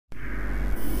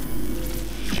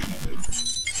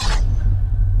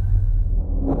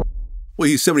Well,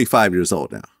 he's 75 years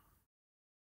old now.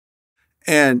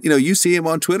 And, you know, you see him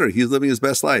on Twitter. He's living his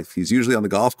best life. He's usually on the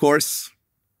golf course,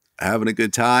 having a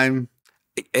good time.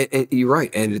 And you're right.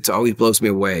 And it always blows me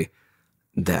away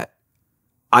that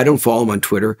I don't follow him on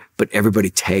Twitter, but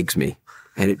everybody tags me.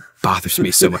 And it bothers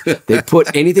me so much. They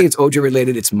put anything that's OJ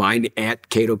related, it's mine at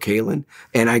Kato Kaelin.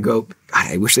 And I go, God,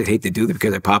 I wish they'd hate to do that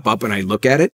because I pop up and I look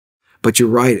at it. But you're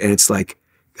right. And it's like,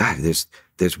 God,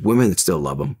 there's women that still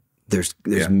love him. There's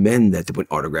men that want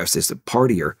autographs. There's a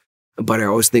partier. But I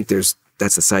always think that's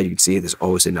the side you can see. There's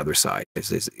always another side.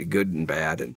 There's good and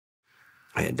bad.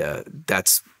 And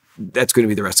that's going to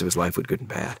be the rest of his life with good and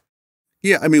bad.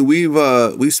 Yeah. I mean,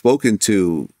 we've spoken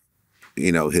to,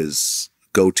 you know, his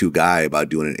go-to guy about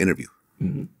doing an interview.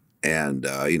 Mm-hmm. And,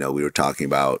 you know, we were talking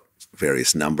about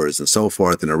various numbers and so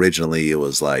forth. And originally it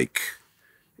was like,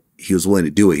 he was willing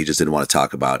to do it. He just didn't want to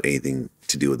talk about anything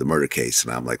to do with the murder case.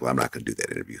 And I'm like, well, I'm not going to do that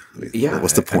interview. I mean,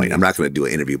 what's the point? I mean, I'm not going to do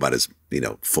an interview about his, you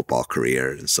know, football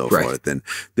career and so forth. And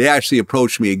they actually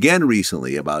approached me again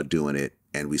recently about doing it.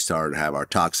 And we started to have our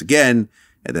talks again.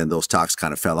 And then those talks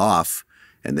kind of fell off.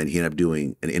 And then he ended up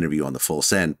doing an interview on the Full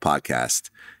Send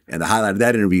podcast. And the highlight of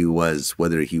that interview was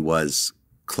whether he was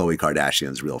Khloe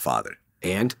Kardashian's real father.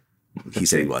 And? He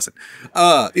said he wasn't.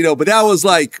 You know, but that was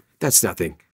like... That's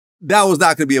nothing. That was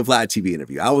not going to be a VladTV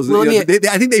interview.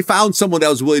 I think they found someone that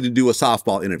was willing to do a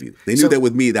softball interview. They knew that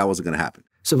with me, that wasn't going to happen.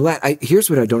 So Vlad,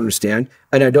 here's what I don't understand.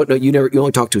 And I don't know, you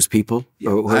only talk to his people.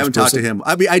 Yeah, I haven't talked to him.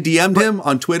 I mean, I DM'd him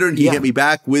on Twitter and he hit me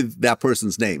back with that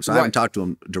person's name. So I haven't talked to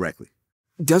him directly.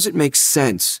 Does it make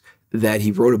sense that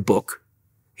he wrote a book?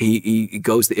 He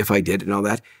goes the If I Did and all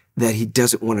that he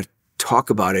doesn't want to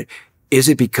talk about it. Is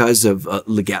it because of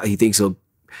legality? He thinks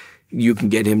you can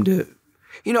get him to,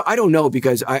 you know, I don't know,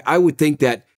 because I would think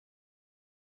that,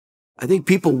 I think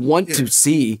people want to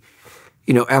see,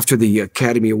 you know, after the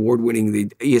Academy Award winning, the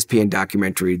ESPN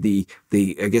documentary, the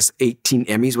I guess 18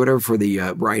 Emmys, whatever, for the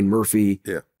Ryan Murphy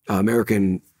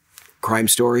American Crime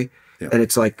Story. Yeah. And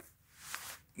it's like,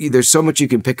 there's so much you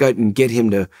can pick out and get him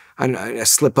to, I don't know,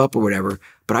 slip up or whatever.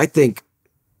 But I think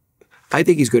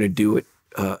he's going to do it.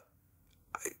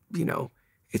 You know,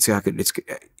 it's not good.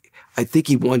 I think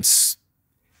he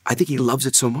loves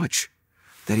it so much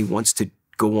that he wants to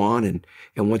go on. And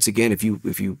once again, if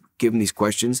you give him these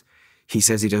questions, he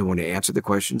says he doesn't want to answer the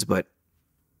questions, but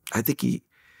I think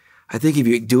if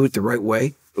you do it the right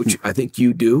way, which I think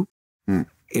you do,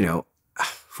 you know,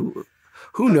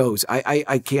 who knows?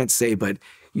 I can't say, but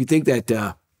you think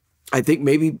that, I think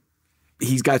maybe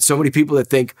he's got so many people that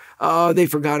think, oh, they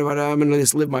forgot about it. I'm going to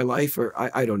just live my life, or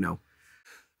I don't know.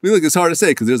 I mean, look, it's hard to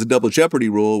say because there's a double jeopardy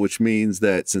rule, which means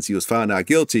that since he was found not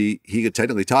guilty, he could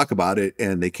technically talk about it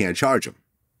and they can't charge him.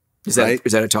 Is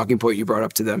that a talking point you brought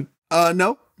up to them?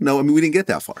 No. I mean, we didn't get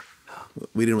that far.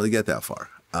 We didn't really get that far.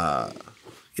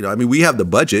 You know, I mean, we have the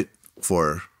budget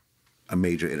for a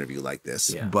major interview like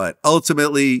this, but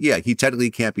ultimately, he technically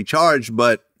can't be charged,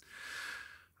 but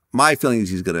my feeling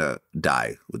is he's going to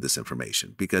die with this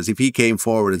information, because if he came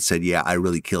forward and said, I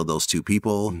really killed those two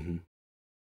people,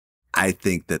 I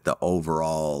think that the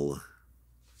overall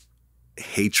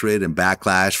hatred and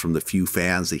backlash from the few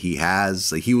fans that he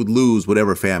has, like, he would lose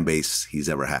whatever fan base he's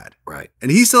ever had. Right. And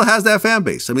he still has that fan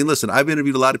base. I mean, listen, I've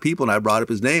interviewed a lot of people and I brought up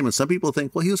his name, and some people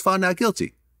think, well, he was found not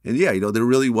guilty. And you know, there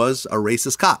really was a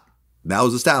racist cop. That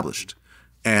was established.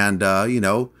 And, you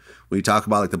know, when you talk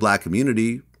about like the black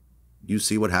community, you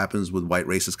see what happens with white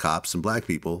racist cops and black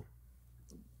people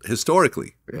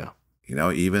historically. Yeah. You know,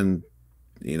 even,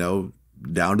 you know,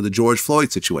 down to the George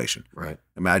Floyd situation. Right.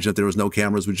 Imagine if there was no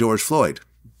cameras with George Floyd.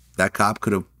 That cop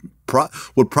could have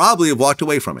would probably have walked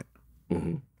away from it.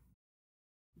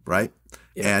 Right.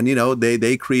 Yeah. And, you know,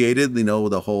 they created, you know,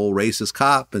 the whole racist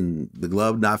cop and the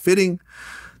glove not fitting.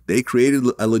 They created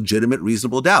a legitimate,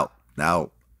 reasonable doubt. Now,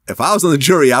 if I was on the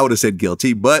jury, I would have said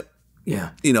guilty, but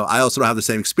you know, I also don't have the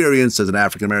same experience as an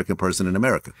African-American person in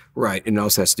America. Right. And it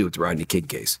also has to do with the Rodney King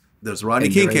case. There's a Rodney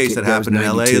King case that happened in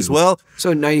LA as well.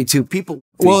 So 92 people.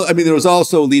 Well, I mean, there was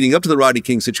also, leading up to the Rodney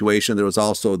King situation, there was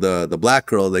also the black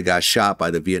girl that got shot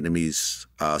by the Vietnamese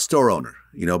store owner.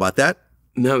 You know about that?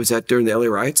 No, was that during the LA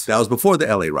riots? That was before the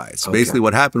LA riots. Okay. Basically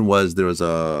what happened was there was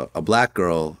a black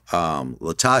girl,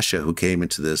 Latasha, who came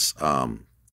into this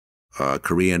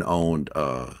Korean-owned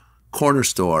corner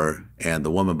store, and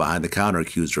the woman behind the counter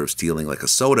accused her of stealing like a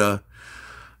soda.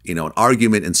 You know, an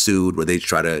argument ensued where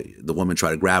the woman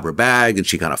tried to grab her bag, and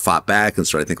she kind of fought back and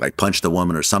started, I think, like punched the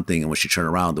woman or something. And when she turned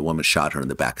around, the woman shot her in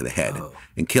the back of the head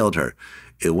and killed her.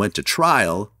 It went to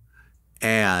trial,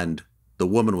 and the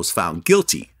woman was found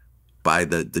guilty by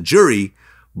the jury,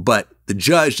 but the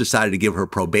judge decided to give her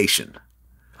probation.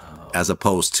 as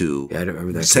opposed to I don't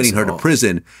remember that sending case her at to all.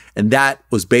 prison. And that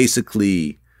was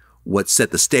basically what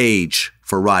set the stage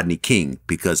for Rodney King,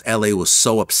 because LA was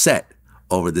so upset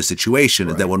over the situation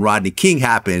that when Rodney King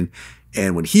happened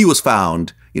and when he was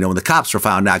found, when the cops were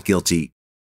found not guilty,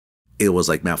 it was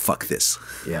like, man, fuck this.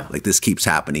 Yeah. Like, this keeps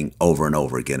happening over and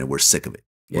over again and we're sick of it.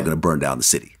 Yeah. We're going to burn down the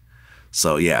city.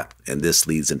 So yeah, and this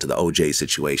leads into the OJ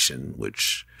situation,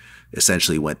 which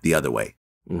essentially went the other way.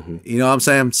 Mm-hmm. You know what I'm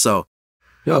saying? So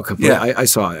no, completely. Yeah. I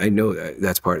saw it. I know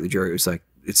that's part of the jury. It was like,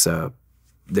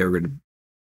 they were going to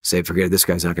say, forget it, this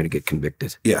guy's not going to get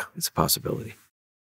convicted. yeah. It's a possibility.